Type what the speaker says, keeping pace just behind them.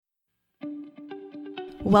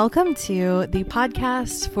Welcome to the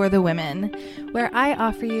podcast for the women, where I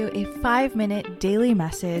offer you a 5-minute daily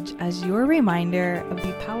message as your reminder of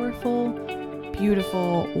the powerful,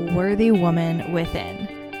 beautiful, worthy woman within.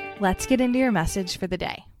 Let's get into your message for the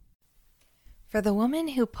day. For the woman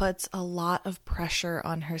who puts a lot of pressure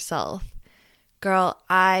on herself, girl,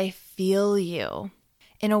 I feel you.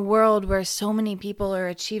 In a world where so many people are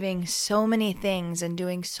achieving so many things and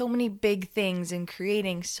doing so many big things and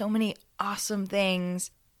creating so many awesome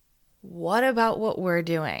things, what about what we're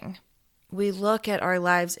doing? We look at our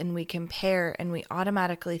lives and we compare and we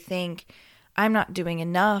automatically think, I'm not doing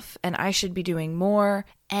enough and I should be doing more.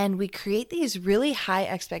 And we create these really high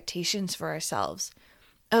expectations for ourselves.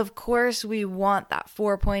 Of course, we want that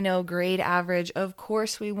 4.0 grade average. Of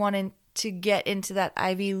course, we want to get into that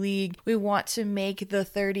Ivy League. We want to make the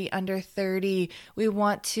 30 under 30. We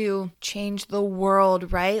want to change the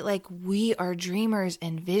world, right? Like, we are dreamers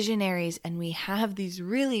and visionaries, and we have these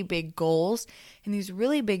really big goals and these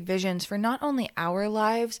really big visions for not only our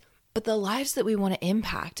lives, but the lives that we want to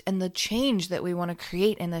impact and the change that we want to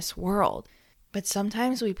create in this world. But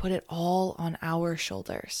sometimes we put it all on our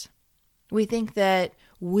shoulders. We think that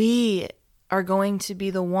we are going to be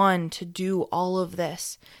the one to do all of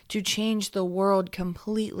this, to change the world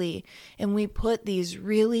completely. And we put these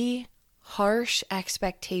really harsh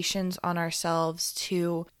expectations on ourselves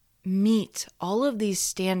to meet all of these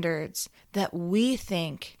standards that we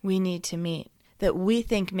think we need to meet, that we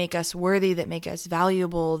think make us worthy, that make us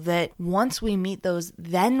valuable, that once we meet those,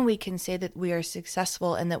 then we can say that we are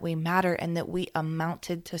successful and that we matter and that we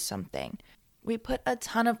amounted to something. We put a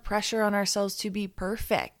ton of pressure on ourselves to be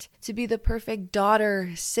perfect, to be the perfect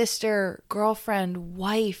daughter, sister, girlfriend,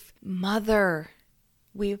 wife, mother.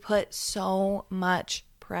 We put so much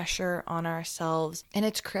pressure on ourselves, and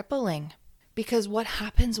it's crippling. Because what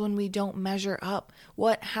happens when we don't measure up?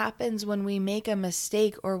 What happens when we make a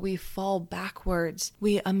mistake or we fall backwards?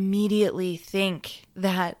 We immediately think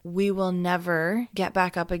that we will never get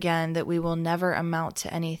back up again, that we will never amount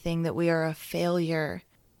to anything, that we are a failure.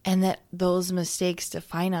 And that those mistakes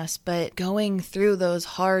define us. But going through those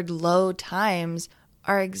hard, low times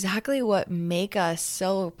are exactly what make us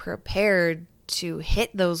so prepared to hit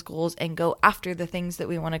those goals and go after the things that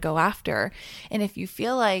we want to go after. And if you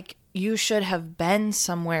feel like you should have been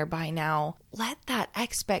somewhere by now, let that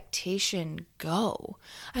expectation go.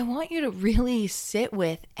 I want you to really sit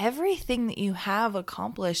with everything that you have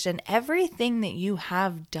accomplished and everything that you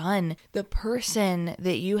have done, the person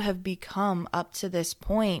that you have become up to this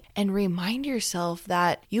point, and remind yourself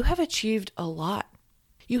that you have achieved a lot.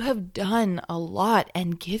 You have done a lot,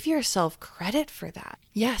 and give yourself credit for that.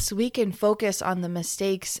 Yes, we can focus on the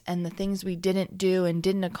mistakes and the things we didn't do and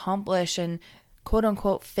didn't accomplish and quote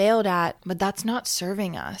unquote failed at, but that's not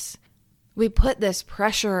serving us. We put this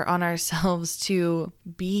pressure on ourselves to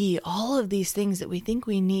be all of these things that we think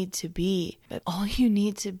we need to be, but all you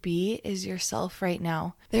need to be is yourself right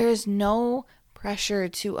now. There is no pressure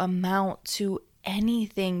to amount to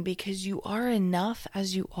anything because you are enough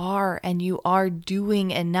as you are, and you are doing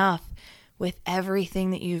enough with everything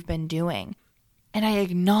that you've been doing. And I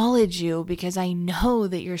acknowledge you because I know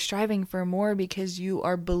that you're striving for more, because you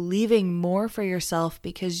are believing more for yourself,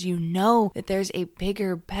 because you know that there's a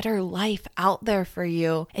bigger, better life out there for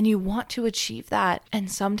you and you want to achieve that.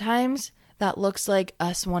 And sometimes that looks like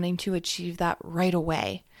us wanting to achieve that right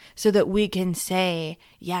away so that we can say,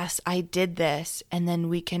 yes, I did this. And then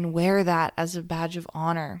we can wear that as a badge of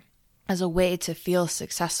honor, as a way to feel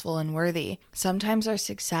successful and worthy. Sometimes our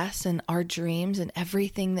success and our dreams and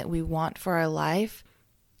everything that we want for our life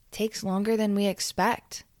takes longer than we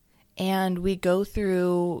expect. And we go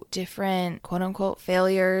through different quote unquote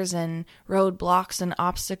failures and roadblocks and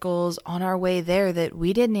obstacles on our way there that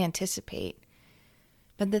we didn't anticipate.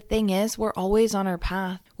 But the thing is, we're always on our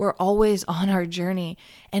path. We're always on our journey,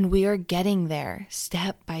 and we are getting there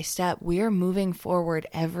step by step. We are moving forward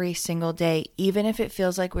every single day. Even if it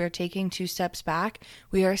feels like we're taking 2 steps back,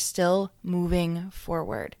 we are still moving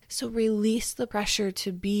forward. So release the pressure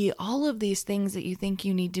to be all of these things that you think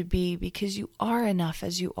you need to be, because you are enough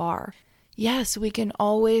as you are. Yes, we can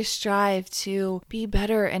always strive to be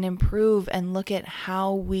better and improve and look at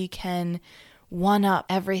how we can one up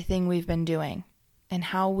everything we've been doing, and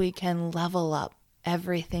how we can level up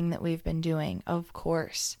everything that we've been doing. Of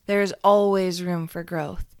course, there's always room for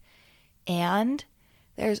growth, and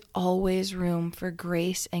there's always room for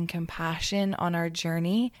grace and compassion on our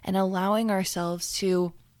journey, and allowing ourselves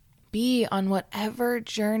to be on whatever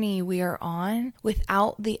journey we are on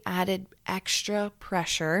without the added extra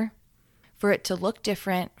pressure for it to look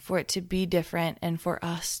different, for it to be different, and for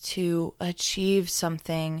us to achieve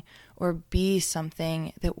something or be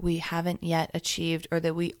something that we haven't yet achieved or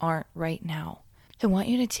that we aren't right now. I want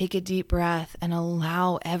you to take a deep breath and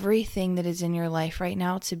allow everything that is in your life right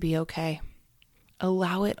now to be okay.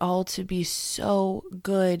 Allow it all to be so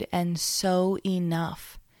good and so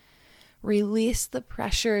enough. Release the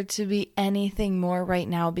pressure to be anything more right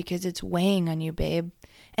now because it's weighing on you, babe.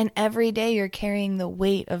 And every day you're carrying the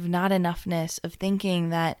weight of not enoughness, of thinking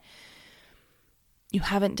that you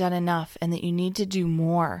haven't done enough and that you need to do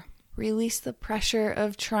more. Release the pressure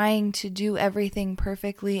of trying to do everything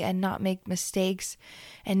perfectly and not make mistakes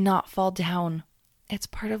and not fall down. It's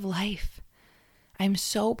part of life. I'm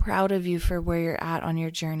so proud of you for where you're at on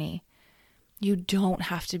your journey. You don't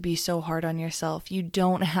have to be so hard on yourself. You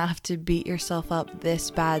don't have to beat yourself up this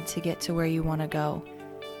bad to get to where you want to go.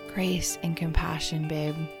 Grace and compassion,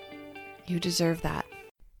 babe. You deserve that.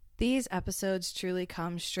 These episodes truly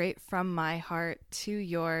come straight from my heart to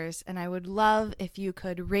yours, and I would love if you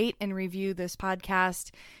could rate and review this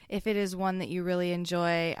podcast. If it is one that you really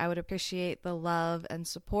enjoy, I would appreciate the love and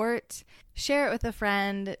support. Share it with a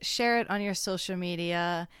friend, share it on your social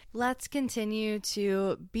media. Let's continue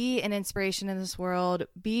to be an inspiration in this world,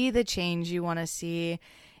 be the change you want to see,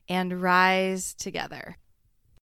 and rise together.